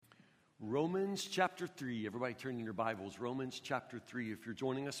Romans chapter 3. Everybody turn in your Bibles. Romans chapter 3. If you're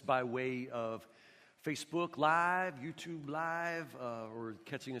joining us by way of Facebook Live, YouTube Live, or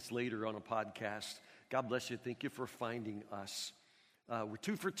catching us later on a podcast, God bless you. Thank you for finding us. We're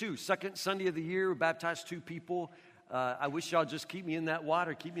 2 for 2. Second Sunday of the year, we baptized 2 people. I wish y'all just keep me in that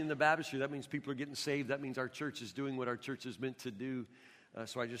water, keep me in the baptistry. That means people are getting saved. That means our church is doing what our church is meant to do.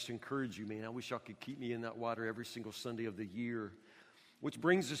 So I just encourage you, man. I wish y'all could keep me in that water every single Sunday of the year. Which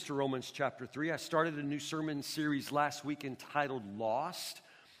brings us to Romans chapter 3. I started a new sermon series last week entitled Lost.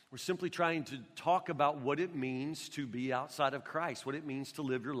 We're simply trying to talk about what it means to be outside of Christ, what it means to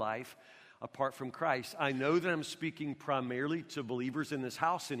live your life apart from Christ. I know that I'm speaking primarily to believers in this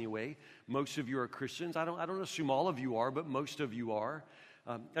house anyway. Most of you are Christians. I don't assume all of you are, but most of you are.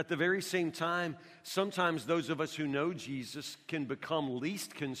 At the very same time, sometimes those of us who know Jesus can become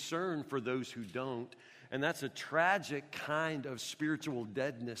least concerned for those who don't. And that's a tragic kind of spiritual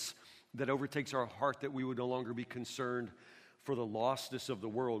deadness that overtakes our heart, that we would no longer be concerned for the lostness of the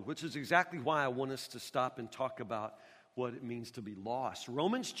world, which is exactly why I want us to stop and talk about what it means to be lost.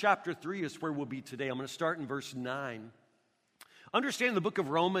 Romans chapter 3 is where we'll be today. I'm going to start in verse 9. Understand the book of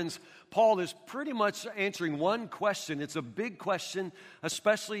Romans, Paul is pretty much answering one question. It's a big question,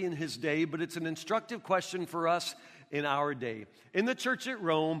 especially in his day, but it's an instructive question for us in our day. In the church at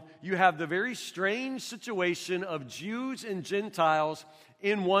Rome, you have the very strange situation of Jews and Gentiles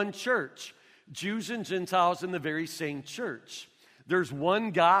in one church. Jews and Gentiles in the very same church. There's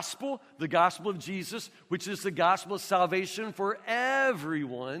one gospel, the gospel of Jesus, which is the gospel of salvation for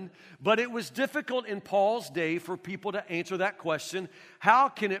everyone. But it was difficult in Paul's day for people to answer that question. How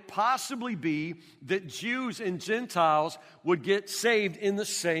can it possibly be that Jews and Gentiles would get saved in the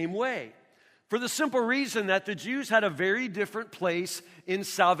same way? For the simple reason that the Jews had a very different place in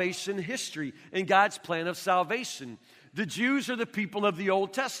salvation history, in God's plan of salvation. The Jews are the people of the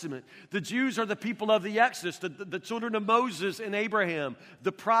Old Testament. The Jews are the people of the Exodus, the children of Moses and Abraham,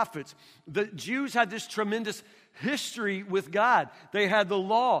 the prophets. The Jews had this tremendous history with God. They had the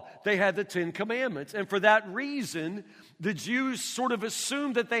law. They had the 10 Commandments. And for that reason, the Jews sort of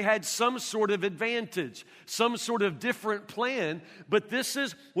assumed that they had some sort of advantage, some sort of different plan. But this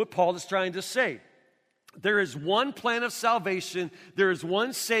is what Paul is trying to say. There is one plan of salvation. There is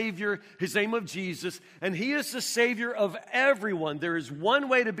one Savior, His name of Jesus, and He is the Savior of everyone. There is one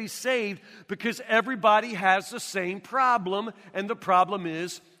way to be saved because everybody has the same problem, and the problem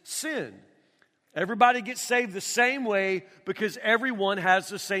is sin. Everybody gets saved the same way because everyone has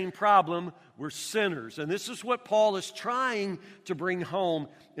the same problem. We're sinners. And this is what Paul is trying to bring home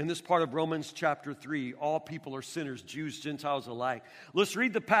in this part of Romans chapter 3. All people are sinners, Jews, Gentiles alike. Let's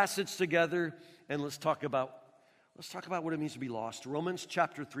read the passage together and let's talk about what it means to be lost. Romans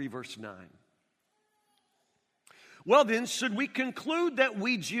chapter 3, verse 9. Well then, should we conclude that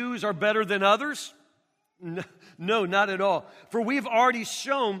we Jews are better than others? No, not at all. For we've already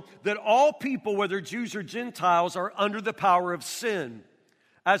shown that all people, whether Jews or Gentiles, are under the power of sin.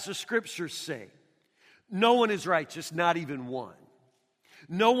 As the scriptures say, no one is righteous, not even one.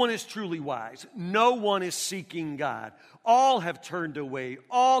 No one is truly wise. No one is seeking God. All have turned away.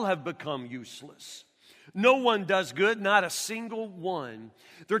 All have become useless. No one does good, not a single one.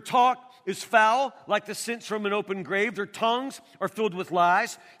 Their talk is foul, like the stench from an open grave. Their tongues are filled with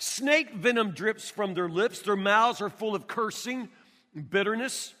lies. Snake venom drips from their lips. Their mouths are full of cursing and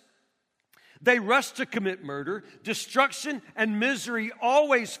bitterness. They rush to commit murder. Destruction and misery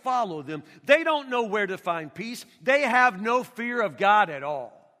always follow them. They don't know where to find peace. They have no fear of God at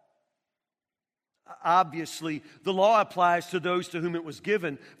all. Obviously, the law applies to those to whom it was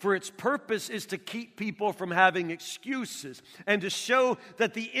given, for its purpose is to keep people from having excuses and to show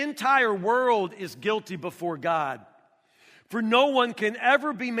that the entire world is guilty before God. For no one can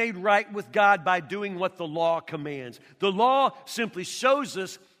ever be made right with God by doing what the law commands. The law simply shows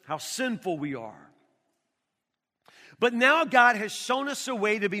us how sinful we are. But now God has shown us a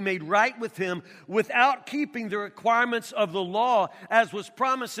way to be made right with Him without keeping the requirements of the law, as was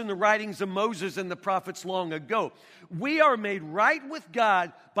promised in the writings of Moses and the prophets long ago. We are made right with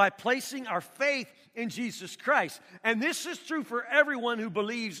God by placing our faith in Jesus Christ. And this is true for everyone who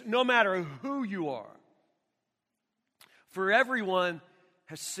believes, no matter who you are. For everyone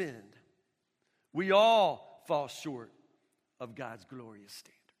has sinned. We all fall short of God's glorious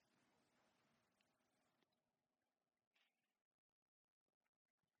standard.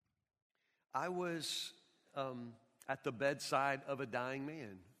 I was at the bedside of a dying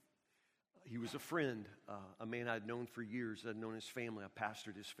man. He was a friend, a man I'd known for years. I'd known his family. I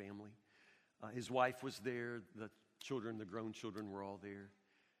pastored his family. His wife was there. The children, the grown children were all there.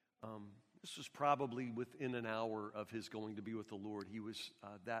 This was probably within an hour of his going to be with the Lord. He was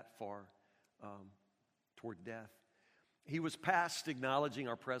that far toward death. He was past acknowledging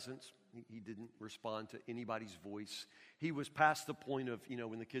our presence. He didn't respond to anybody's voice. He was past the point of,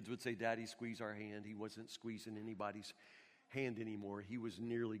 when the kids would say, "Daddy, squeeze our hand," he wasn't squeezing anybody's hand anymore. He was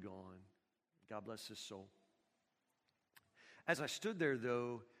nearly gone. God bless his soul. As I stood there,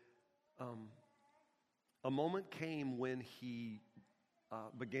 though, a moment came when he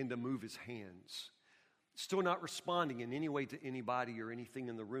began to move his hands. Still not responding in any way to anybody or anything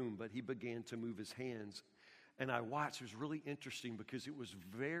in the room, but he began to move his hands. And I watched. It was really interesting because it was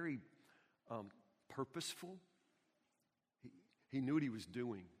very purposeful. He knew what he was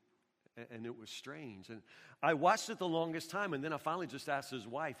doing, and it was strange. And I watched it the longest time, and then I finally just asked his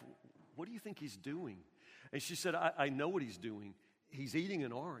wife, "What do you think he's doing?" And she said, I know what he's doing. He's eating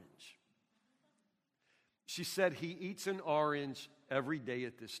an orange. She said he eats an orange every day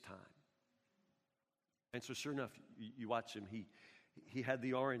at this time. And so sure enough, you watch him. He had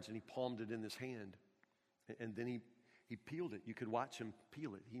the orange, and he palmed it in his hand. And then he peeled it. You could watch him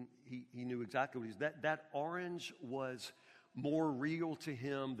peel it. He knew exactly what he's. That orange was more real to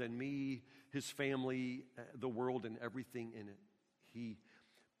him than me, his family, the world, and everything in it. He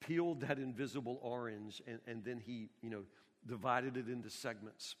peeled that invisible orange, and then he, divided it into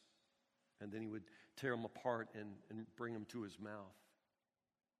segments. And then he would tear them apart and bring them to his mouth.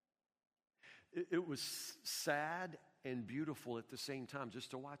 It was sad and beautiful at the same time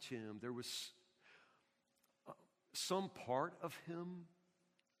just to watch him. There was some part of him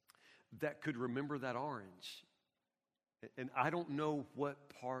that could remember that orange. And I don't know what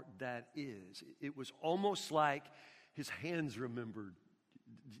part that is. It was almost like his hands remembered.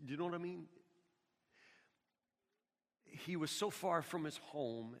 Do you know what I mean? He was so far from his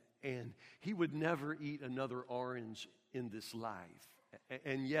home, and he would never eat another orange in this life.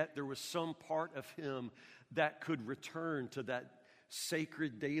 And yet there was some part of him that could return to that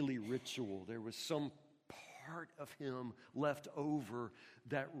sacred daily ritual. There was some part of him left over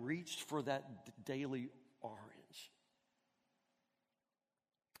that reached for that daily orange.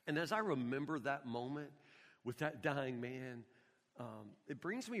 And as I remember that moment with that dying man, it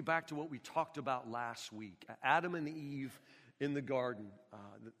brings me back to what we talked about last week. Adam and Eve in the garden,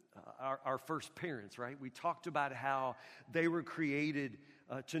 our first parents, right? We talked about how they were created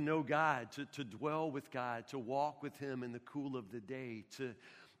to know God, to dwell with God, to walk with Him in the cool of the day, to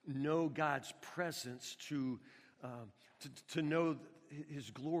know God's presence, to know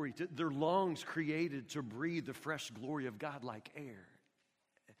His glory. Their lungs created to breathe the fresh glory of God like air.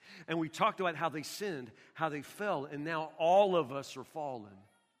 And we talked about how they sinned, how they fell, and now all of us are fallen.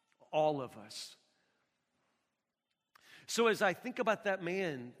 All of us. So as I think about that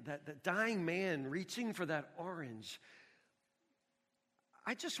man, that dying man reaching for that orange,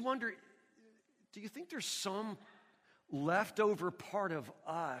 I just wonder, do you think there's some leftover part of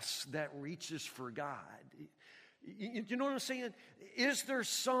us that reaches for God? You know what I'm saying? Is there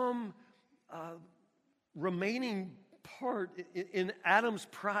some remaining part in Adam's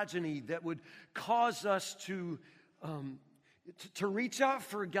progeny that would cause us to reach out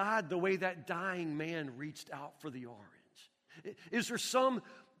for God the way that dying man reached out for the orange? Is there some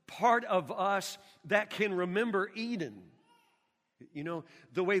part of us that can remember Eden? You know,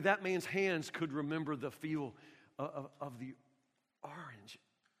 the way that man's hands could remember the feel of the orange.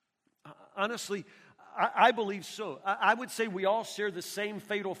 Honestly, I believe so. I would say we all share the same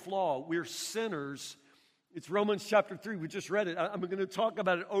fatal flaw. We're sinners. It's Romans chapter 3. We just read it. I'm going to talk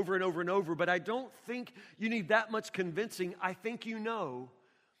about it over and over and over, but I don't think you need that much convincing. I think you know.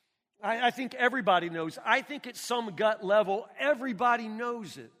 I think everybody knows. I think at some gut level, everybody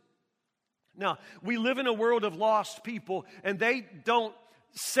knows it. Now, we live in a world of lost people, and they don't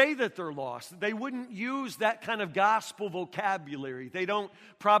say that they're lost. They wouldn't use that kind of gospel vocabulary. They don't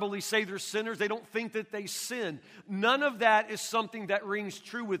probably say they're sinners. They don't think that they sin. None of that is something that rings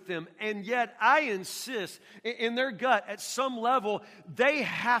true with them. And yet, I insist, in their gut, at some level, they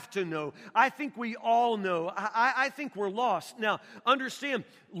have to know. I think we all know. I think we're lost. Now, understand,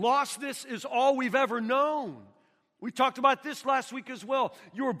 lostness is all we've ever known. We talked about this last week as well.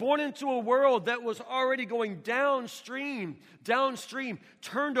 You were born into a world that was already going downstream,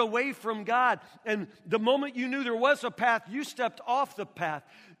 turned away from God. And the moment you knew there was a path, you stepped off the path.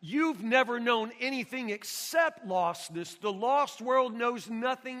 You've never known anything except lostness. The lost world knows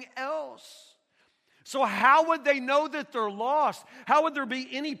nothing else. So how would they know that they're lost? How would there be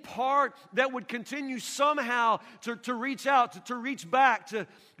any part that would continue somehow to reach out, to reach back, to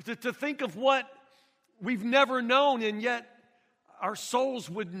think of what we've never known, and yet our souls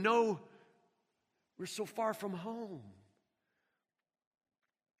would know we're so far from home?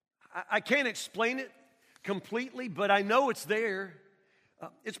 I can't explain it completely, but I know it's there.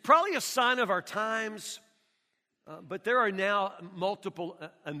 It's probably a sign of our times, but there are now multiple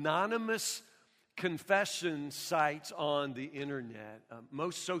anonymous confession sites on the internet.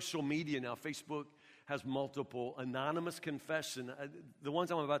 Most social media now, Facebook has multiple anonymous confession. The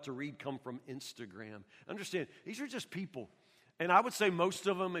ones I'm about to read come from Instagram. Understand, these are just people. And I would say most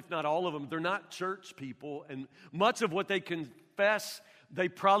of them, if not all of them, they're not church people. And much of what they confess, they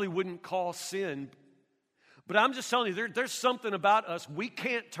probably wouldn't call sin. But I'm just telling you, there's something about us. We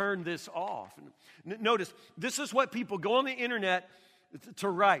can't turn this off. Notice, this is what people go on the internet to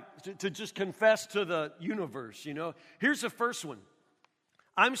write, to just confess to the universe, you know. Here's the first one.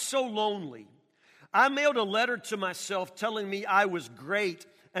 I'm so lonely. I mailed a letter to myself telling me I was great,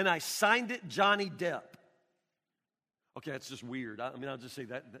 and I signed it Johnny Depp. Okay, that's just weird. I'll just say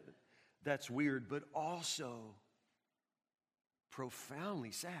that's weird, but also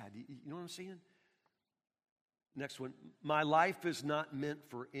profoundly sad. You know what I'm saying? Next one. My life is not meant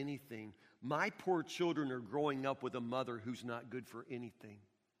for anything. My poor children are growing up with a mother who's not good for anything.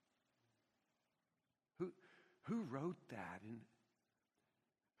 Who wrote that? And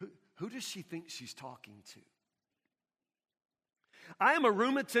who does she think she's talking to? I am a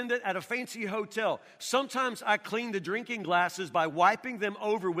room attendant at a fancy hotel. Sometimes I clean the drinking glasses by wiping them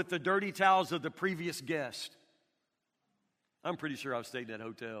over with the dirty towels of the previous guest. I'm pretty sure I've stayed in that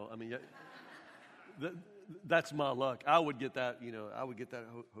hotel. I mean, that's my luck. I would get that,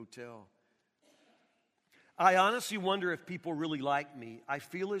 hotel. I honestly wonder if people really like me. I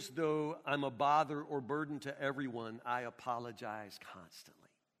feel as though I'm a bother or burden to everyone. I apologize constantly.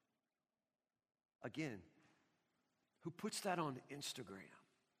 Again, who puts that on Instagram?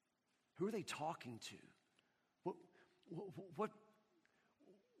 Who are they talking to?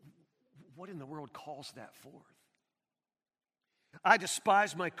 What in the world calls that forth? I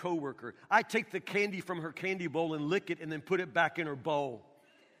despise my coworker. I take the candy from her candy bowl and lick it and then put it back in her bowl.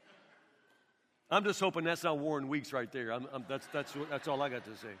 I'm just hoping that's not Warren Weeks right there. That's all I got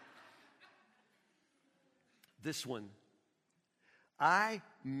to say. This one. I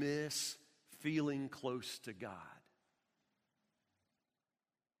miss feeling close to God.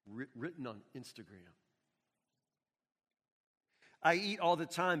 Written on Instagram. I eat all the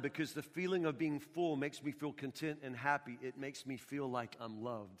time because the feeling of being full makes me feel content and happy. It makes me feel like I'm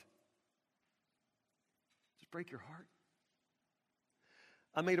loved. Does it break your heart?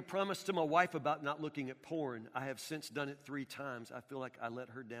 I made a promise to my wife about not looking at porn. I have since done it 3 times. I feel like I let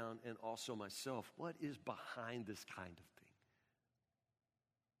her down and also myself. What is behind this kind of thing?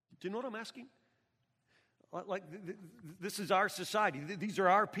 Do you know what I'm asking? This is our society. These are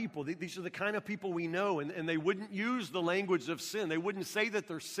our people. These are the kind of people we know, and they wouldn't use the language of sin. They wouldn't say that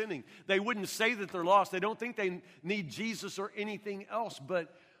they're sinning. They wouldn't say that they're lost. They don't think they need Jesus or anything else,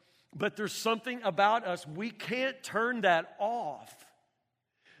 but there's something about us. We can't turn that off.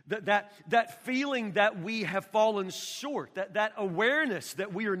 That feeling that we have fallen short, that awareness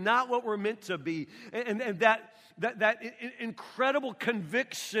that we are not what we're meant to be, and that incredible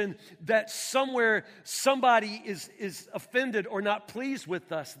conviction that somewhere somebody is offended or not pleased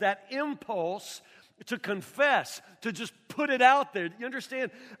with us, that impulse to confess, to just put it out there. You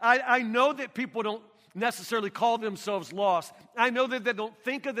understand? I know that people don't necessarily call themselves lost. I know that they don't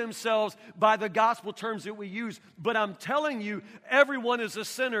think of themselves by the gospel terms that we use, but I'm telling you, everyone is a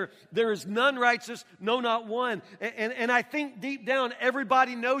sinner. There is none righteous, no, not one. And I think deep down,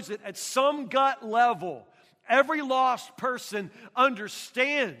 everybody knows it at some gut level. Every lost person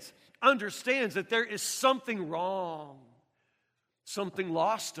understands that there is something wrong, something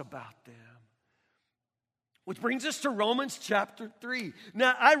lost about them. Which brings us to Romans chapter 3.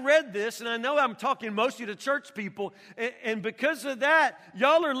 Now, I read this, and I know I'm talking mostly to church people, and because of that,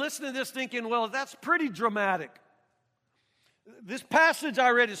 y'all are listening to this thinking, well, that's pretty dramatic. This passage I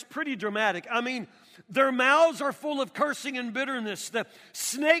read is pretty dramatic. I mean, their mouths are full of cursing and bitterness. The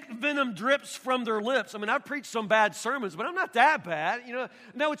snake venom drips from their lips. I mean, I've preached some bad sermons, but I'm not that bad. You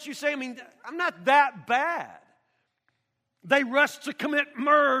know what you say? I mean, I'm not that bad. They rush to commit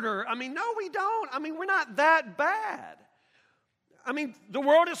murder. I mean, no, we don't. I mean, we're not that bad. I mean, the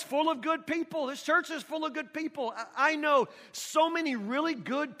world is full of good people. This church is full of good people. I know so many really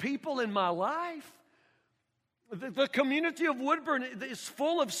good people in my life. The community of Woodburn is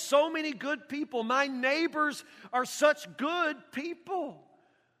full of so many good people. My neighbors are such good people.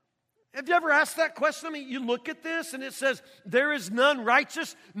 Have you ever asked that question? I mean, you look at this and it says, there is none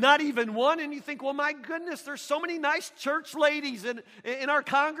righteous, not even one. And you think, well, my goodness, there's so many nice church ladies in our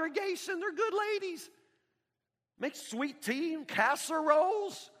congregation. They're good ladies. Make sweet tea and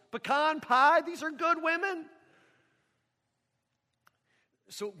casseroles, pecan pie. These are good women.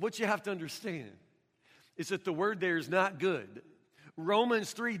 So what you have to understand is that the word there is not good.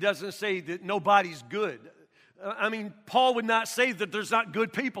 Romans 3 doesn't say that nobody's good. I mean, Paul would not say that there's not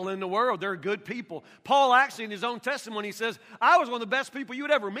good people in the world. There are good people. Paul actually, in his own testimony, says, I was one of the best people you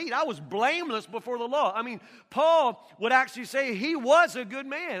would ever meet. I was blameless before the law. I mean, Paul would actually say he was a good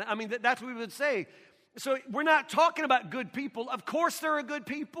man. I mean, that's what we would say. So we're not talking about good people. Of course there are good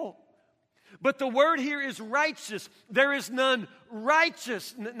people. But the word here is righteous. There is none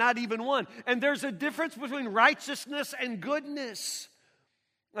righteous, not even one. And there's a difference between righteousness and goodness.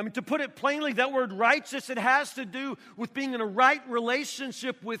 I mean, to put it plainly, that word righteous, it has to do with being in a right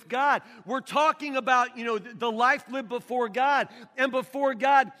relationship with God. We're talking about, the life lived before God. And before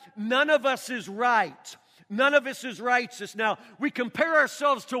God, none of us is right. None of us is righteous. Now, we compare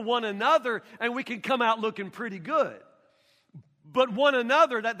ourselves to one another, and we can come out looking pretty good. But one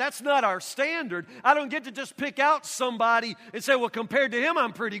another, that's not our standard. I don't get to just pick out somebody and say, well, compared to him,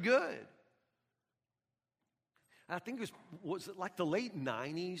 I'm pretty good. I think was it like the late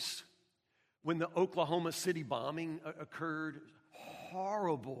 90s when the Oklahoma City bombing occurred?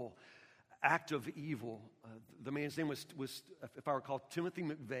 Horrible act of evil. The man's name was, if I recall, Timothy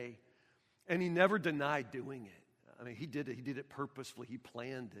McVeigh. And he never denied doing it. I mean, he did it. He did it purposefully. He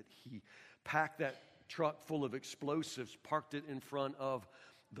planned it. He packed that truck full of explosives, parked it in front of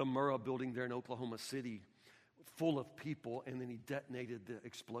the Murrah building there in Oklahoma City, full of people, and then he detonated the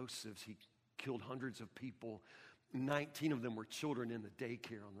explosives. He killed hundreds of people. 19 of them were children in the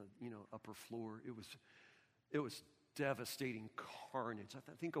daycare on the upper floor. It was devastating carnage.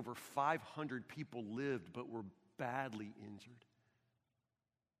 I think over 500 people lived but were badly injured.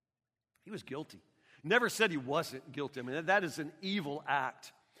 He was guilty. Never said he wasn't guilty. I mean, that is an evil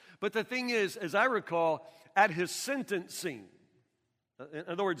act. But the thing is, as I recall, at his sentencing, in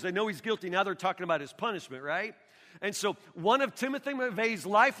other words, they know he's guilty, now they're talking about his punishment, right? And so one of Timothy McVeigh's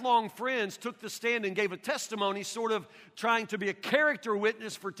lifelong friends took the stand and gave a testimony, sort of trying to be a character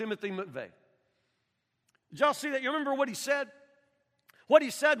witness for Timothy McVeigh. Did y'all see that? You remember what he said? What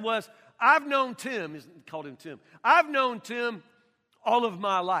he said was, I've known Tim, he called him Tim, I've known Tim all of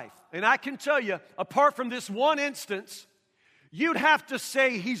my life. And I can tell you, apart from this one instance, you'd have to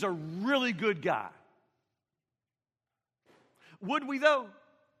say he's a really good guy. Would we though?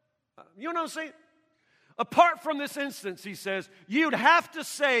 You know what I'm saying? Apart from this instance, he says, you'd have to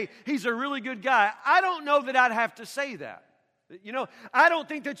say he's a really good guy. I don't know that I'd have to say that. I don't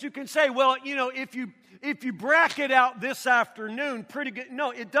think that you can say, well, if you bracket out this afternoon, pretty good.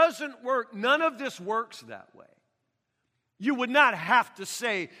 No, it doesn't work. None of this works that way. You would not have to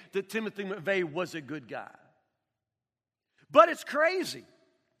say that Timothy McVeigh was a good guy. But it's crazy.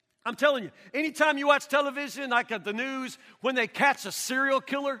 I'm telling you, anytime you watch television, like at the news, when they catch a serial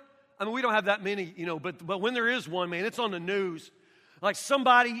killer, I mean, we don't have that many, but when there is one, man, it's on the news. Like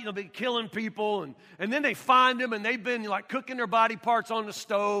somebody, been killing people, and then they find them, and they've been, cooking their body parts on the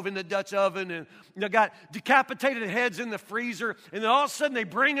stove in the Dutch oven, and they got decapitated heads in the freezer, and then all of a sudden they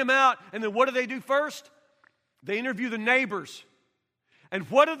bring them out, and then what do they do first? They interview the neighbors. And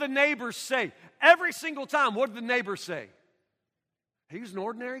what do the neighbors say? Every single time, what do the neighbors say? He was an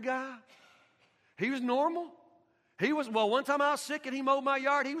ordinary guy. He was normal. One time I was sick and he mowed my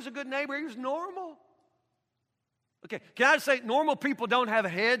yard. He was a good neighbor. He was normal. Okay, can I just say, normal people don't have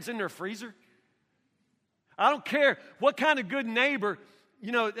heads in their freezer? I don't care what kind of good neighbor,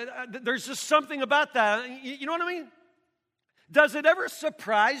 there's just something about that. You know what I mean? Does it ever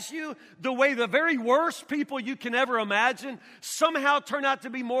surprise you the way the very worst people you can ever imagine somehow turn out to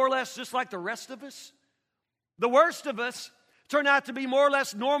be more or less just like the rest of us? The worst of us turn out to be more or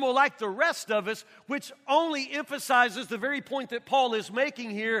less normal like the rest of us, which only emphasizes the very point that Paul is making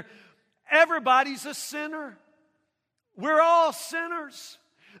here. Everybody's a sinner. We're all sinners.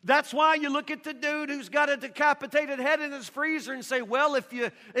 That's why you look at the dude who's got a decapitated head in his freezer and say, well, if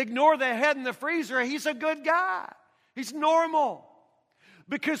you ignore the head in the freezer, he's a good guy. He's normal.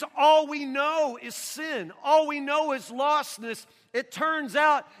 Because all we know is sin. All we know is lostness. It turns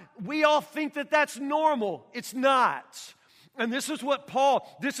out we all think that that's normal. It's not. And this is what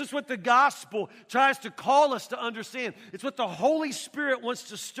the gospel tries to call us to understand. It's what the Holy Spirit wants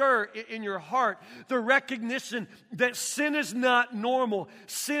to stir in your heart. The recognition that sin is not normal.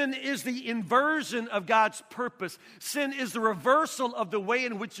 Sin is the inversion of God's purpose. Sin is the reversal of the way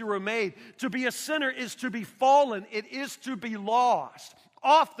in which you were made. To be a sinner is to be fallen. It is to be lost,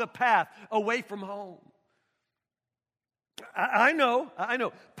 off the path, away from home. I know.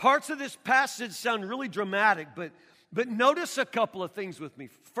 Parts of this passage sound really dramatic, but notice a couple of things with me.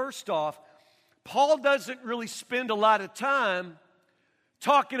 First off, Paul doesn't really spend a lot of time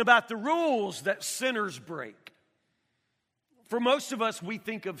talking about the rules that sinners break. For most of us, we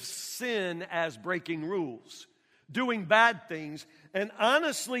think of sin as breaking rules, doing bad things. And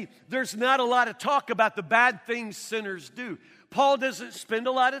honestly, there's not a lot of talk about the bad things sinners do. Paul doesn't spend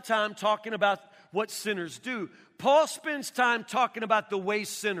a lot of time talking about what sinners do. Paul spends time talking about the way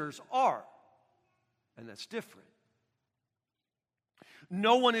sinners are. And that's different.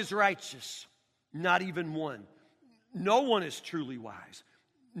 No one is righteous, not even one. No one is truly wise.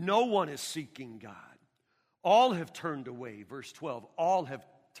 No one is seeking God. All have turned away. Verse 12, all have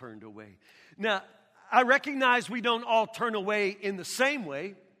turned away. Now, I recognize we don't all turn away in the same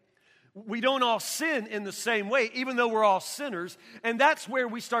way. We don't all sin in the same way, even though we're all sinners. And that's where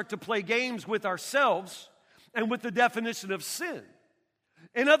we start to play games with ourselves and with the definition of sin.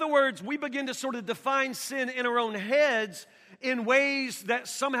 In other words, we begin to sort of define sin in our own heads in ways that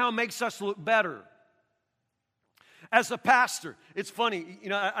somehow makes us look better. As a pastor, it's funny,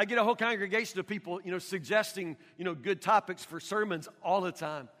 I get a whole congregation of people, suggesting, good topics for sermons all the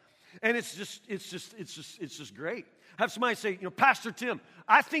time. And it's just great. Have somebody say, Pastor Tim,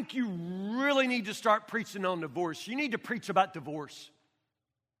 I think you really need to start preaching on divorce. You need to preach about divorce.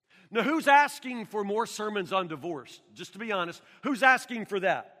 Now, who's asking for more sermons on divorce? Just to be honest, who's asking for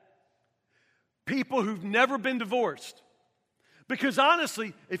that? People who've never been divorced. Because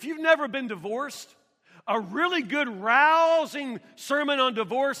honestly, if you've never been divorced, a really good, rousing sermon on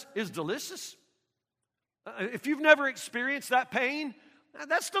divorce is delicious. If you've never experienced that pain,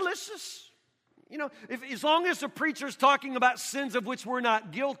 that's delicious. As long as the preacher's talking about sins of which we're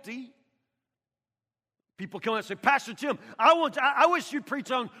not guilty, people come and say, Pastor Tim, I wish you'd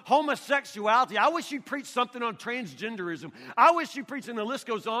preach on homosexuality. I wish you'd preach something on transgenderism. I wish you'd preach, and the list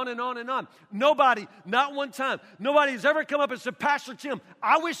goes on and on and on. Nobody, not one time, nobody has ever come up and said, Pastor Tim,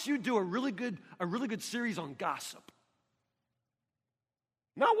 I wish you'd do a really good series on gossip.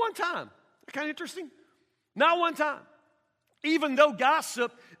 Not one time. Kind of interesting. Not one time. Even though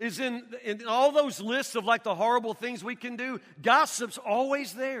gossip is in all those lists of like the horrible things we can do, gossip's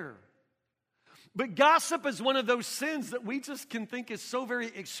always there. But gossip is one of those sins that we just can think is so very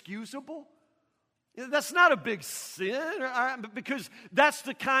excusable. That's not a big sin, because that's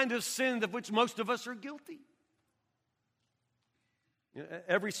the kind of sin of which most of us are guilty.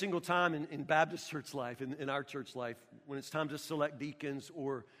 Every single time in Baptist church life, in our church life, when it's time to select deacons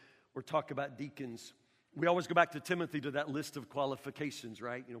or talk about deacons, we always go back to Timothy, to that list of qualifications,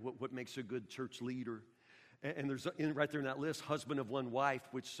 right? What makes a good church leader. And there's right there in that list, husband of one wife,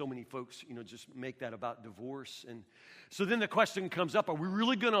 which so many folks, just make that about divorce. And so then the question comes up: Are we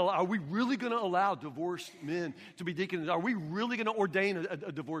really going to allow divorced men to be deacons? Are we really going to ordain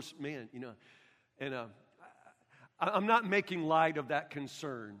a divorced man? And I'm not making light of that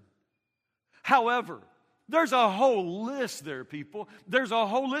concern. However, there's a whole list there, people. There's a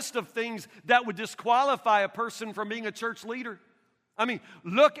whole list of things that would disqualify a person from being a church leader. I mean,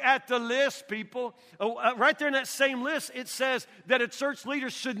 look at the list, people. Right there in that same list, it says that a church leader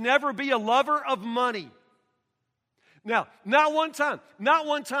should never be a lover of money. Now, not one time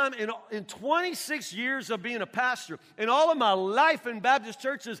in 26 years of being a pastor, in all of my life in Baptist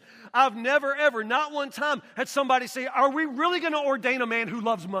churches, I've never, ever, not one time had somebody say, are we really going to ordain a man who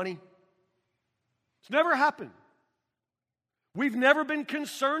loves money? It's never happened. We've never been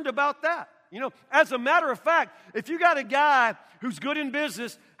concerned about that. As a matter of fact, if you got a guy who's good in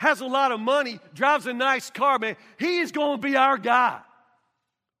business, has a lot of money, drives a nice car, man, he is going to be our guy.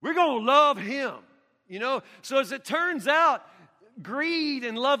 We're going to love him, So as it turns out, greed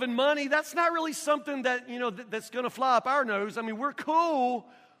and loving money, that's not really something that, that's going to fly up our nose. I mean, we're cool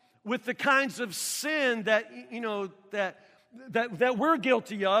with the kinds of sin that, that we're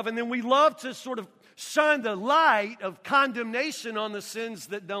guilty of, and then we love to sort of shine the light of condemnation on the sins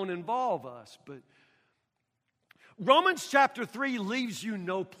that don't involve us. But Romans chapter 3 leaves you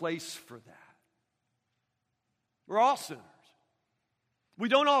no place for that. We're all sinners. We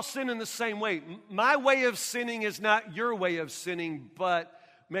don't all sin in the same way. My way of sinning is not your way of sinning, but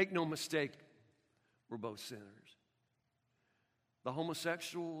make no mistake, we're both sinners. The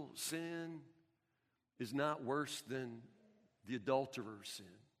homosexual sin is not worse than the adulterer's sin.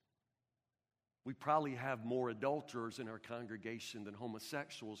 We probably have more adulterers in our congregation than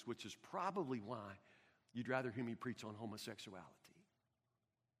homosexuals, which is probably why you'd rather hear me preach on homosexuality.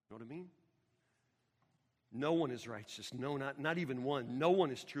 You know what I mean? No one is righteous. No, not even one. No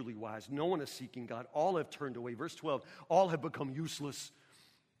one is truly wise. No one is seeking God. All have turned away. Verse 12, all have become useless.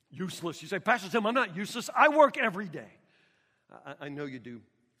 Useless. You say, Pastor Tim, I'm not useless. I work every day. I know you do.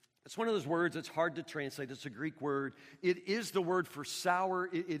 It's one of those words that's hard to translate. It's a Greek word. It is the word for sour.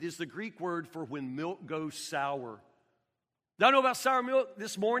 It is the Greek word for when milk goes sour. Y'all know about sour milk?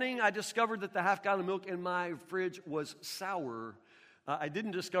 This morning, I discovered that the half-gallon of milk in my fridge was sour. I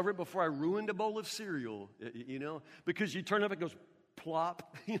didn't discover it before I ruined a bowl of cereal, because you turn it up, it goes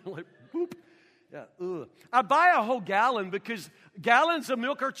plop, like boop. Yeah, ugh. I buy a whole gallon because gallons of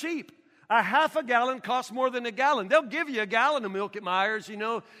milk are cheap. A half a gallon costs more than a gallon. They'll give you a gallon of milk at Meijer's,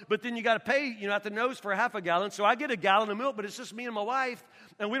 but then you got to pay, at the nose for a half a gallon. So I get a gallon of milk, but it's just me and my wife,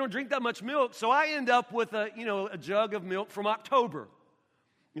 and we don't drink that much milk. So I end up with a jug of milk from October,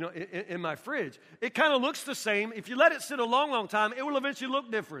 in my fridge. It kind of looks the same. If you let it sit a long, long time, it will eventually look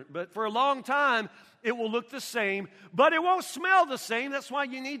different. But for a long time, it will look the same, but it won't smell the same. That's why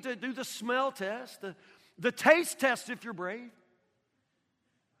you need to do the smell test, the taste test if you're brave.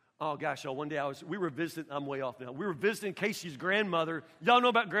 Oh, gosh, y'all, one day we were visiting, I'm way off now. We were visiting Casey's grandmother. Y'all know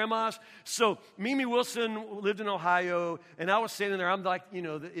about grandmas? So Mimi Wilson lived in Ohio, and I was standing there. I'm like,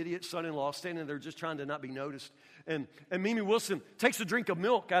 the idiot son-in-law standing there just trying to not be noticed. And Mimi Wilson takes a drink of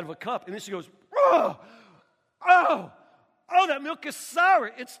milk out of a cup, and then she goes, oh, that milk is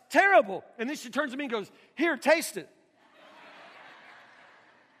sour. It's terrible. And then she turns to me and goes, here, taste it.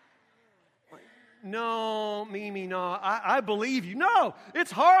 No, Mimi, no, I believe you. No, it's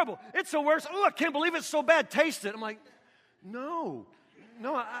horrible. It's the worst. Oh, I can't believe it's so bad. Taste it. I'm like, no,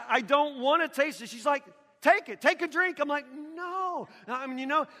 I don't want to taste it. She's like, take it. Take a drink. I'm like, no. I'm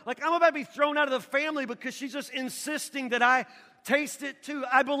about to be thrown out of the family because she's just insisting that I taste it too.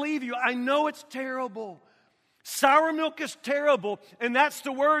 I believe you. I know it's terrible. Sour milk is terrible, and that's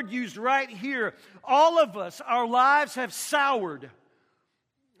the word used right here. All of us, our lives have soured.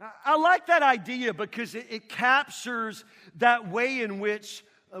 I like that idea because it captures that way in which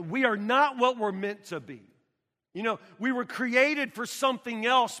we are not what we're meant to be. We were created for something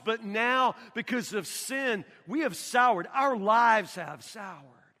else, but now, because of sin, we have soured. Our lives have soured.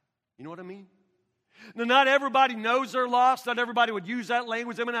 You know what I mean? Now, not everybody knows they're lost. Not everybody would use that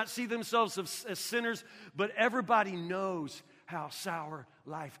language. They may not see themselves as sinners, but everybody knows how sour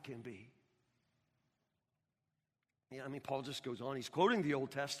life can be. Paul just goes on. He's quoting the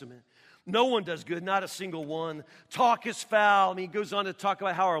Old Testament. No one does good, not a single one. Talk is foul. He goes on to talk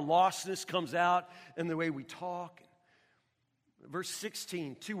about how our lostness comes out in the way we talk. Verse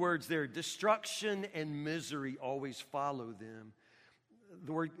 16, 2 words there. Destruction and misery always follow them.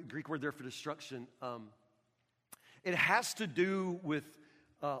 The Greek word there for destruction, it has to do with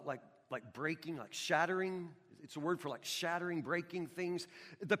like breaking, like shattering. It's a word for like shattering, breaking things.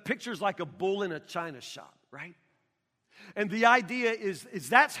 The picture's like a bull in a china shop, right? And the idea is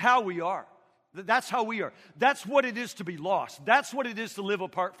that's how we are. That's how we are. That's what it is to be lost. That's what it is to live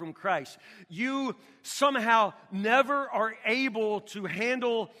apart from Christ. You somehow never are able to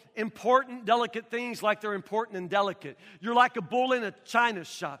handle important, delicate things like they're important and delicate. You're like a bull in a china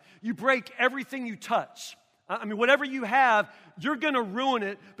shop. You break everything you touch. Whatever you have, you're going to ruin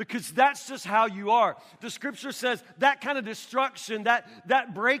it because that's just how you are. The Scripture says that kind of destruction,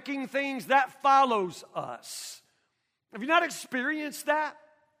 that breaking things, that follows us. Have you not experienced that?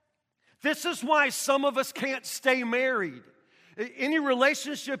 This is why some of us can't stay married. Any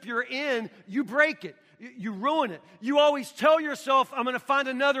relationship you're in, you break it. You ruin it. You always tell yourself, I'm going to find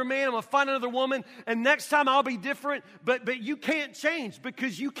another man, I'm going to find another woman, and next time I'll be different. But you can't change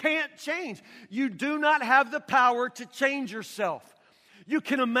because you can't change. You do not have the power to change yourself. You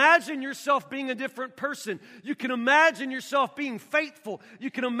can imagine yourself being a different person. You can imagine yourself being faithful. You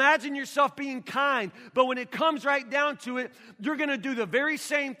can imagine yourself being kind. But when it comes right down to it, you're going to do the very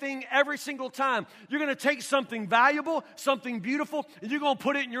same thing every single time. You're going to take something valuable, something beautiful, and you're going to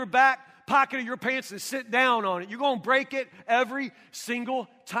put it in your back pocket of your pants and sit down on it. You're going to break it every single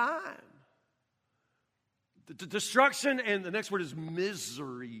time. The destruction, and the next word is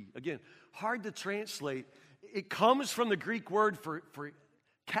misery. Again, hard to translate. It comes from the Greek word for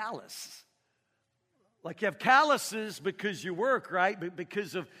callous. Like you have calluses because you work, right? But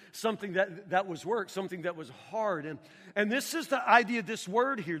because of something that was work, something that was hard. And this is the idea of this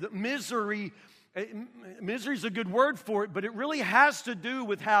word here, that misery is a good word for it, but it really has to do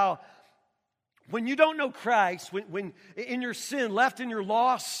with how when you don't know Christ, when in your sin, left in your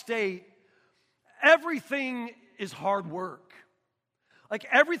lost state, everything is hard work. Like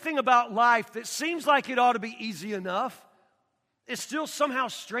everything about life that seems like it ought to be easy enough is still somehow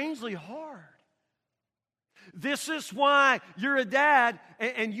strangely hard. This is why you're a dad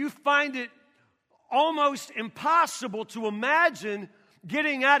and you find it almost impossible to imagine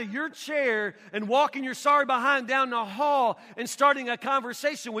getting out of your chair and walking your sorry behind down the hall and starting a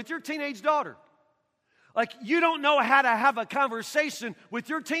conversation with your teenage daughter. Like you don't know how to have a conversation with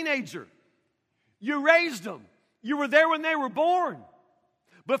your teenager. You raised them. You were there when they were born.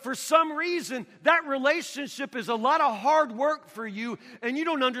 But for some reason, that relationship is a lot of hard work for you, and you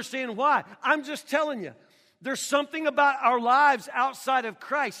don't understand why. I'm just telling you, there's something about our lives outside of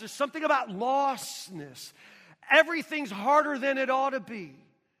Christ. There's something about lostness. Everything's harder than it ought to be.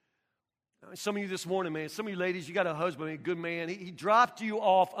 Some of you this morning, man, some of you ladies, you got a husband, a good man. He dropped you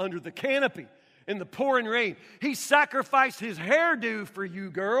off under the canopy in the pouring rain. He sacrificed his hairdo for you,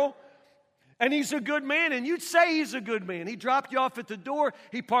 girl. And he's a good man, and you'd say he's a good man. He dropped you off at the door.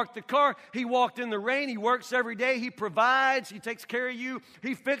 He parked the car. He walked in the rain. He works every day. He provides. He takes care of you.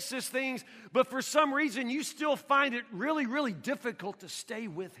 He fixes things. But for some reason, you still find it really, really difficult to stay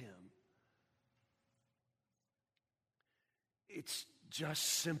with him. It's just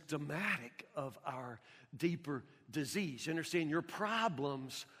symptomatic of our deeper disease. You understand, your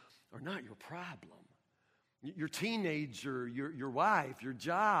problems are not your problem. Your teenager, your wife, your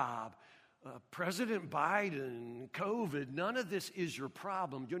job, President Biden, COVID, none of this is your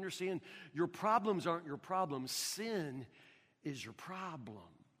problem. Do you understand? Your problems aren't your problem. Sin is your problem.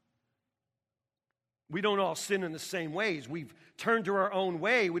 We don't all sin in the same ways. We've turned to our own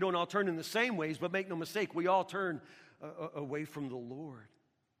way. We don't all turn in the same ways, but make no mistake, we all turn away from the Lord.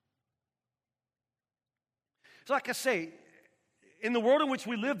 So like I say, in the world in which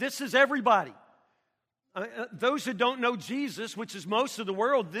we live, this is everybody. Those who don't know Jesus, which is most of the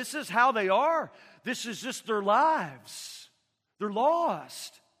world, this is how they are. This is just their lives. They're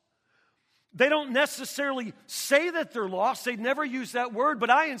lost. They don't necessarily say that they're lost. They never use that word, but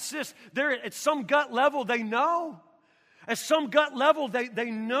I insist, they're at some gut level, they know. At some gut level,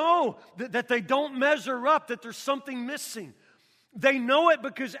 they know that they don't measure up, that there's something missing. They know it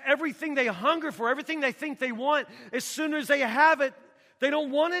because everything they hunger for, everything they think they want, as soon as they have it, they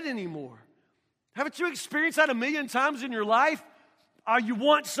don't want it anymore. Haven't you experienced that a million times in your life? You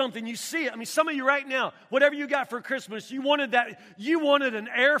want something, you see it. I mean, some of you right now, whatever you got for Christmas, you wanted that. You wanted an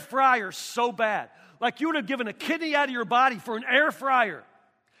air fryer so bad. Like you would have given a kidney out of your body for an air fryer.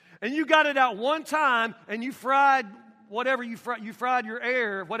 And you got it out one time, and you fried whatever you fried. You fried your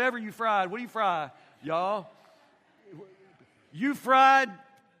air, whatever you fried. What do you fry, y'all? You fried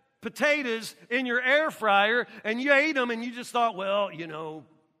potatoes in your air fryer, and you ate them, and you just thought, well,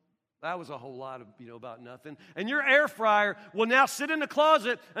 that was a whole lot of, about nothing. And your air fryer will now sit in the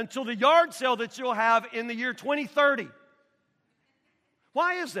closet until the yard sale that you'll have in the year 2030.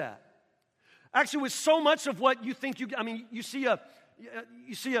 Why is that? Actually, with so much of what you think you see a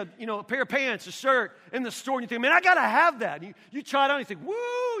pair of pants, a shirt in the store, and you think, man, I got to have that. And you try it on, and you think,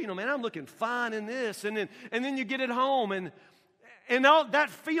 woo, man, I'm looking fine in this. And then you get it home, and all,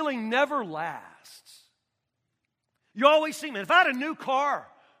 that feeling never lasts. You always see, man, if I had a new car,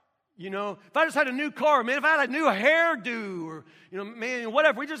 if I just had a new car, man, if I had a new hairdo or, man,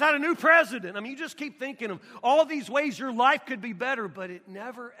 whatever, we just had a new president. I mean, you just keep thinking of all these ways your life could be better, but it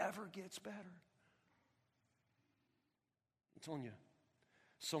never, ever gets better. I'm telling you,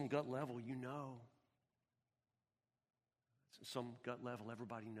 some gut level, Some gut level,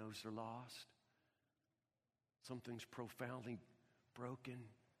 everybody knows they're lost. Something's profoundly broken.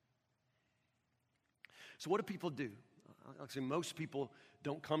 So what do people do? I'll say most people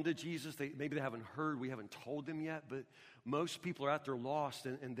don't come to Jesus. Maybe they haven't heard. We haven't told them yet. But most people are out there lost,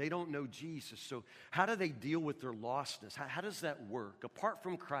 and they don't know Jesus. So how do they deal with their lostness? How does that work? Apart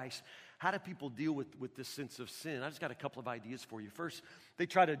from Christ, how do people deal with this sense of sin? I just got a couple of ideas for you. First, they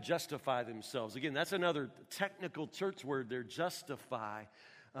try to justify themselves. Again, that's another technical church word there, justify.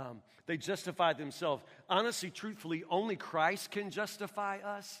 They justify themselves. Honestly, truthfully, only Christ can justify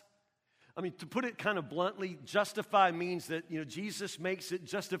us. I mean, to put it kind of bluntly, justify means that, Jesus makes it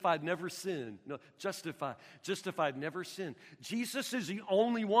justified, never sin. No, justified, never sin. Jesus is the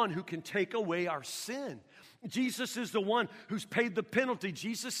only one who can take away our sin. Jesus is the one who's paid the penalty.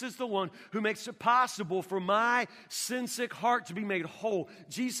 Jesus is the one who makes it possible for my sin-sick heart to be made whole.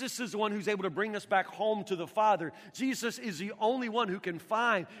 Jesus is the one who's able to bring us back home to the Father. Jesus is the only one who can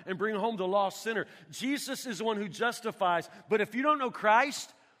find and bring home the lost sinner. Jesus is the one who justifies. But if you don't know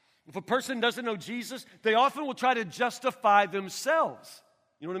Christ, if a person doesn't know Jesus, they often will try to justify themselves.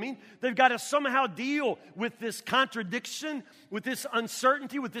 You know what I mean? They've got to somehow deal with this contradiction, with this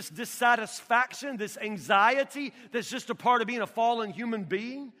uncertainty, with this dissatisfaction, this anxiety that's just a part of being a fallen human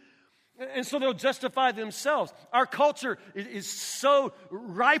being. And so they'll justify themselves. Our culture is so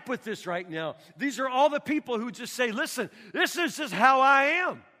ripe with this right now. These are all the people who just say, listen, this is just how I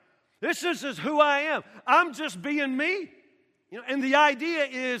am. This is just who I am. I'm just being me. And the idea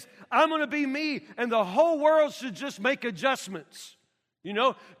is, I'm going to be me, and the whole world should just make adjustments,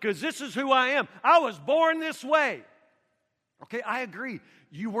 because this is who I am. I was born this way. Okay, I agree.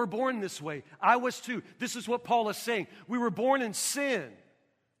 You were born this way. I was too. This is what Paul is saying. We were born in sin.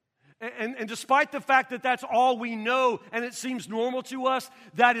 And despite the fact that that's all we know and it seems normal to us,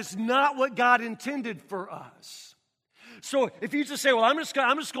 that is not what God intended for us. So if you just say, well, I'm just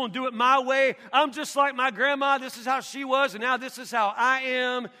going to do it my way. I'm just like my grandma. This is how she was, and now this is how I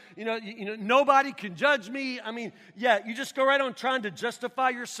am. You know, nobody can judge me. I mean, yeah, you just go right on trying to justify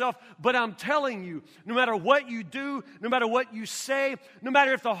yourself. But I'm telling you, no matter what you do, no matter what you say, no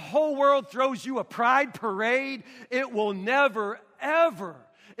matter if the whole world throws you a pride parade, it will never, ever,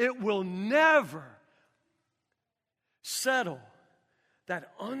 it will never settle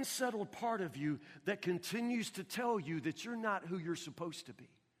that unsettled part of you that continues to tell you that you're not who you're supposed to be.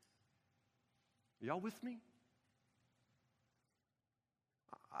 Y'all with me?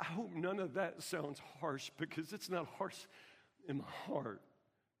 I hope none of that sounds harsh, because it's not harsh in my heart.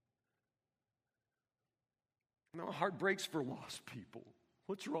 My heart breaks for lost people.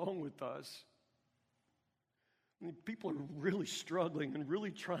 What's wrong with us? I mean, people are really struggling and really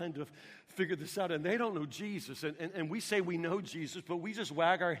trying to figure this out, and they don't know Jesus. And we say we know Jesus, but we just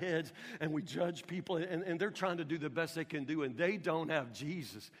wag our heads and we judge people, and they're trying to do the best they can do, and they don't have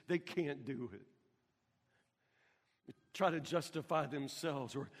Jesus. They can't do it. They try to justify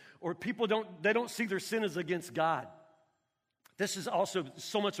themselves, or people don't see their sin as against God. This is also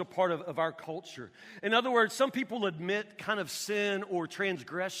so much a part of our culture. In other words, some people admit kind of sin or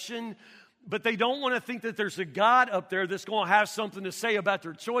transgression, but they don't want to think that there's a God up there that's going to have something to say about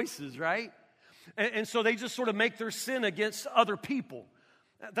their choices, right? And so they just sort of make their sin against other people.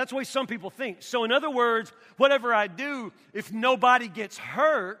 That's the way some people think. So in other words, whatever I do, if nobody gets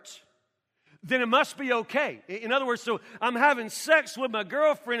hurt, then it must be okay. In other words, so I'm having sex with my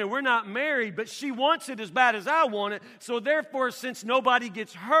girlfriend and we're not married, but she wants it as bad as I want it. So therefore, since nobody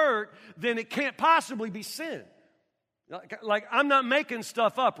gets hurt, then it can't possibly be sin. Like, I'm not making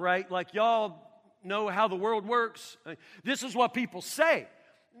stuff up, right? Like, y'all know how the world works. This is what people say.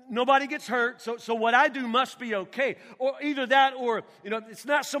 Nobody gets hurt, so what I do must be okay. Or either that, or, it's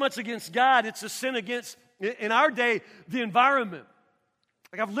not so much against God, it's a sin against, in our day, the environment.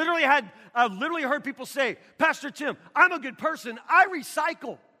 Like, I've literally heard people say, Pastor Tim, I'm a good person, I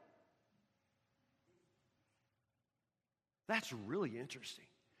recycle. That's really interesting.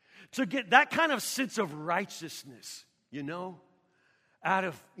 To get that kind of sense of righteousness, out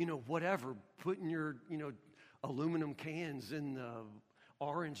of, whatever, putting your, aluminum cans in the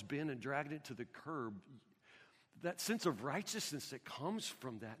orange bin and dragging it to the curb. That sense of righteousness that comes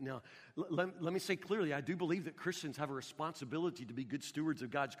from that. Now, let me say clearly, I do believe that Christians have a responsibility to be good stewards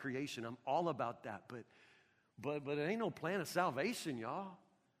of God's creation. I'm all about that, but it ain't no plan of salvation, y'all.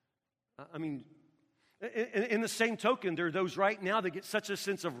 I mean, in the same token, there are those right now that get such a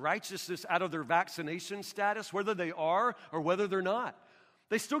sense of righteousness out of their vaccination status, whether they are or whether they're not.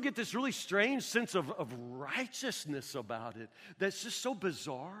 They still get this really strange sense of righteousness about it that's just so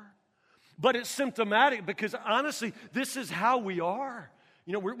bizarre. But it's symptomatic because, honestly, this is how we are.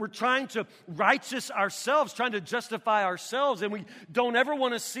 We're trying to righteous ourselves, trying to justify ourselves, and we don't ever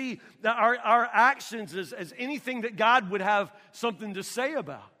want to see that our actions as anything that God would have something to say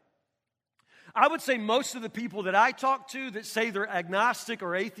about. I would say most of the people that I talk to that say they're agnostic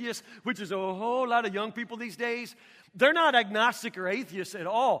or atheist, which is a whole lot of young people these days, they're not agnostic or atheists at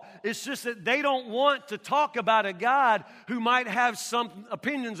all. It's just that they don't want to talk about a God who might have some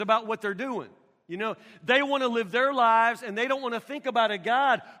opinions about what they're doing. They want to live their lives, and they don't want to think about a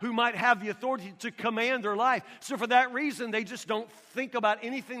God who might have the authority to command their life. So for that reason, they just don't think about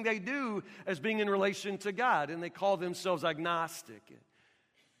anything they do as being in relation to God, and they call themselves agnostic.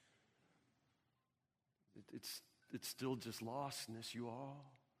 It's still just lostness, you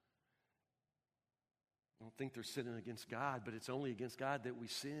all. I don't think they're sinning against God, but it's only against God that we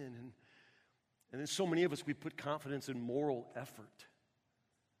sin. And then so many of us, we put confidence in moral effort.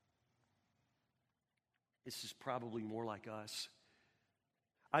 This is probably more like us.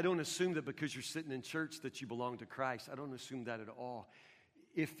 I don't assume that because you're sitting in church that you belong to Christ. I don't assume that at all.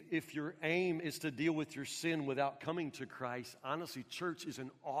 If your aim is to deal with your sin without coming to Christ, honestly, church is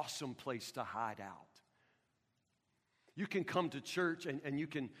an awesome place to hide out. You can come to church and you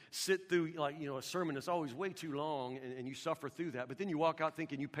can sit through, a sermon that's always way too long, and you suffer through that. But then you walk out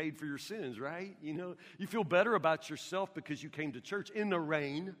thinking you paid for your sins, right? You feel better about yourself because you came to church in the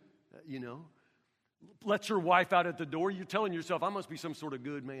rain, Let your wife out at the door. You're telling yourself, I must be some sort of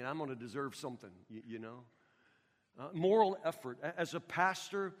good man. I'm going to deserve something, Moral effort. As a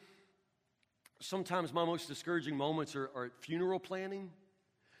pastor, sometimes my most discouraging moments are at funeral planning.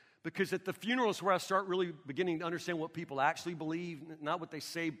 Because at the funerals where I start really beginning to understand what people actually believe, not what they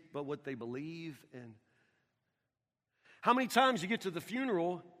say, but what they believe. And how many times you get to the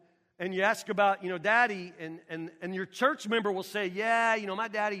funeral and you ask about, Daddy, and your church member will say, yeah, my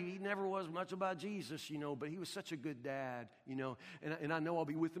daddy, he never was much about Jesus, but he was such a good dad, and I know I'll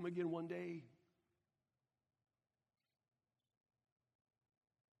be with him again one day.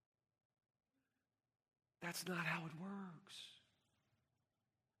 That's not how it works.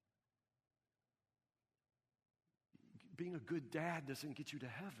 Being a good dad doesn't get you to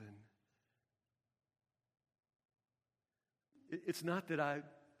heaven. It's not that I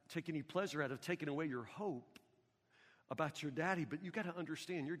take any pleasure out of taking away your hope about your daddy, but you got to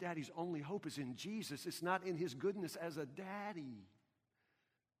understand your daddy's only hope is in Jesus. It's not in his goodness as a daddy.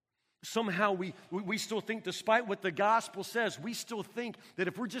 Somehow we still think, despite what the gospel says, we still think that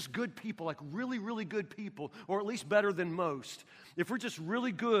if we're just good people, like really, really good people, or at least better than most, if we're just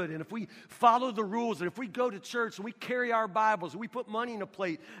really good, and if we follow the rules, and if we go to church, and we carry our Bibles, and we put money in a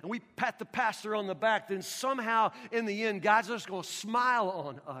plate, and we pat the pastor on the back, then somehow in the end, God's just going to smile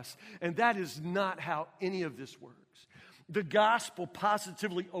on us. And that is not how any of this works. The gospel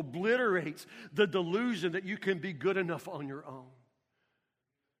positively obliterates the delusion that you can be good enough on your own.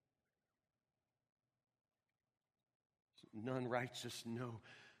 None righteous, no,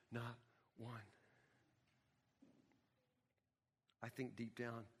 not one. I think deep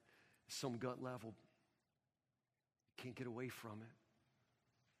down, some gut level, can't get away from it.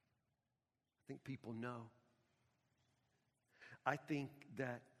 I think people know. I think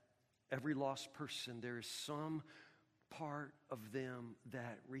that every lost person, there is some part of them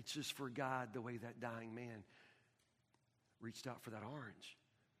that reaches for God the way that dying man reached out for that orange.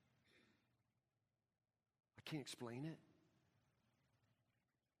 I can't explain it.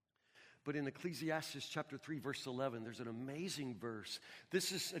 But in Ecclesiastes chapter 3, verse 11, there's an amazing verse.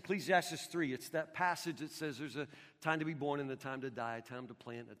 This is Ecclesiastes 3. It's that passage that says there's a time to be born and a time to die, a time to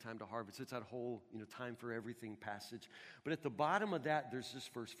plant, a time to harvest. It's that whole, time for everything passage. But at the bottom of that, there's this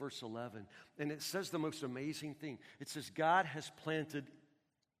verse, verse 11. And it says the most amazing thing. It says, God has planted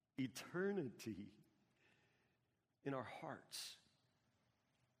eternity in our hearts.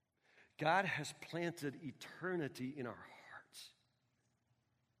 God has planted eternity in our hearts.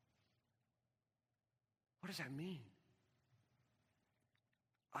 What does that mean?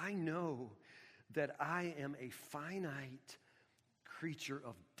 I know that I am a finite creature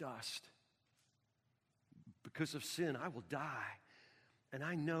of dust. Because of sin, I will die. And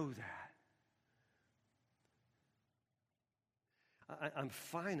I know that. I'm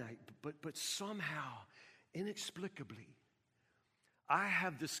finite, but somehow, inexplicably, I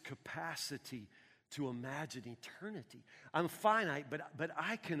have this capacity to imagine eternity. I'm finite, but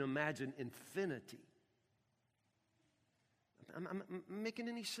I can imagine infinity. Am I making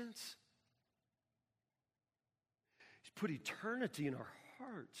any sense? He's put eternity in our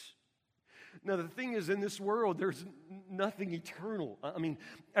hearts. Now, the thing is, in this world, there's nothing eternal. I mean,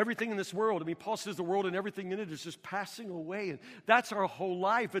 everything in this world, Paul says the world and everything in it is just passing away. And that's our whole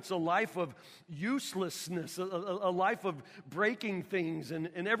life. It's a life of uselessness, a life of breaking things and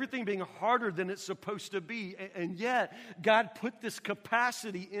everything being harder than it's supposed to be. And yet, God put this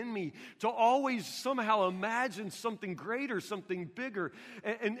capacity in me to always somehow imagine something greater, something bigger.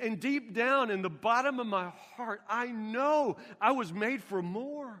 And deep down in the bottom of my heart, I know I was made for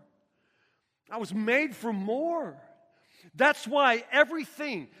more. I was made for more. That's why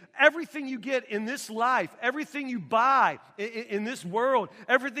everything you get in this life, everything you buy in this world,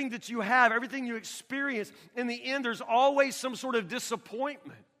 everything that you have, everything you experience, in the end, there's always some sort of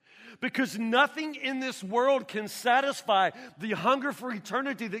disappointment. Because nothing in this world can satisfy the hunger for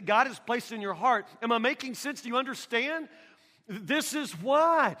eternity that God has placed in your heart. Am I making sense? Do you understand? This is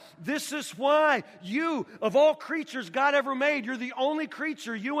why you, of all creatures God ever made, you're the only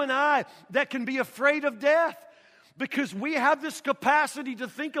creature, you and I, that can be afraid of death. Because we have this capacity to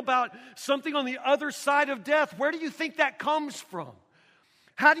think about something on the other side of death. Where do you think that comes from?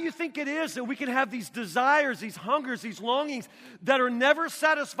 How do you think it is that we can have these desires, these hungers, these longings that are never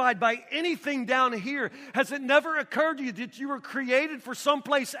satisfied by anything down here? Has it never occurred to you that you were created for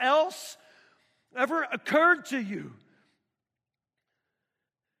someplace else? Ever occurred to you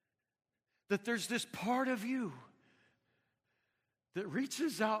that there's this part of you that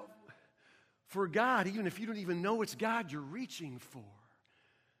reaches out for God, even if you don't even know it's God you're reaching for?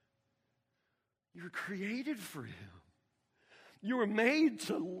 You were created for Him. You were made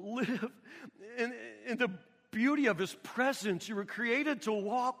to live in the beauty of His presence. You were created to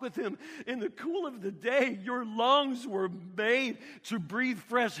walk with Him in the cool of the day. Your lungs were made to breathe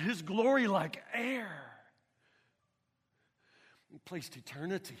fresh, His glory like air. He placed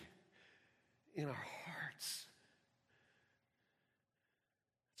eternity in our hearts.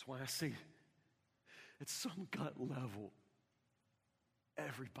 That's why I say, at some gut level,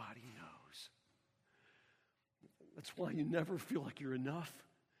 everybody knows. That's why you never feel like you're enough.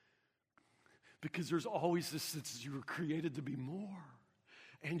 Because there's always this sense that you were created to be more.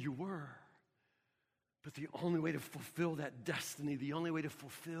 And you were. But the only way to fulfill that destiny, the only way to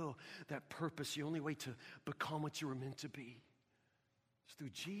fulfill that purpose, the only way to become what you were meant to be is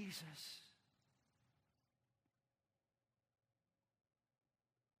through Jesus.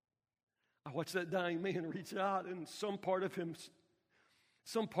 I watched that dying man reach out, and some part of him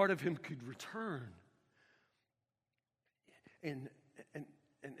could return and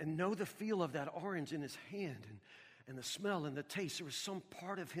know the feel of that orange in his hand and the smell and the taste. There was some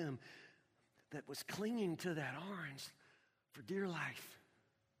part of him that was clinging to that orange for dear life.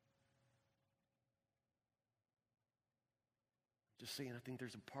 Just saying, I think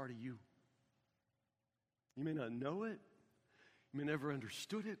there's a part of you. You may not know it. You may never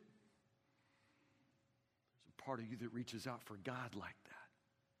understood it. There's a part of you that reaches out for God like that.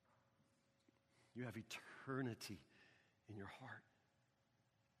 You have eternity in your heart.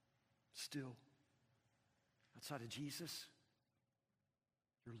 Still, outside of Jesus,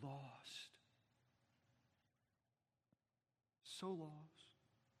 you're lost. So lost.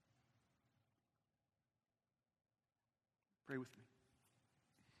 Pray with me.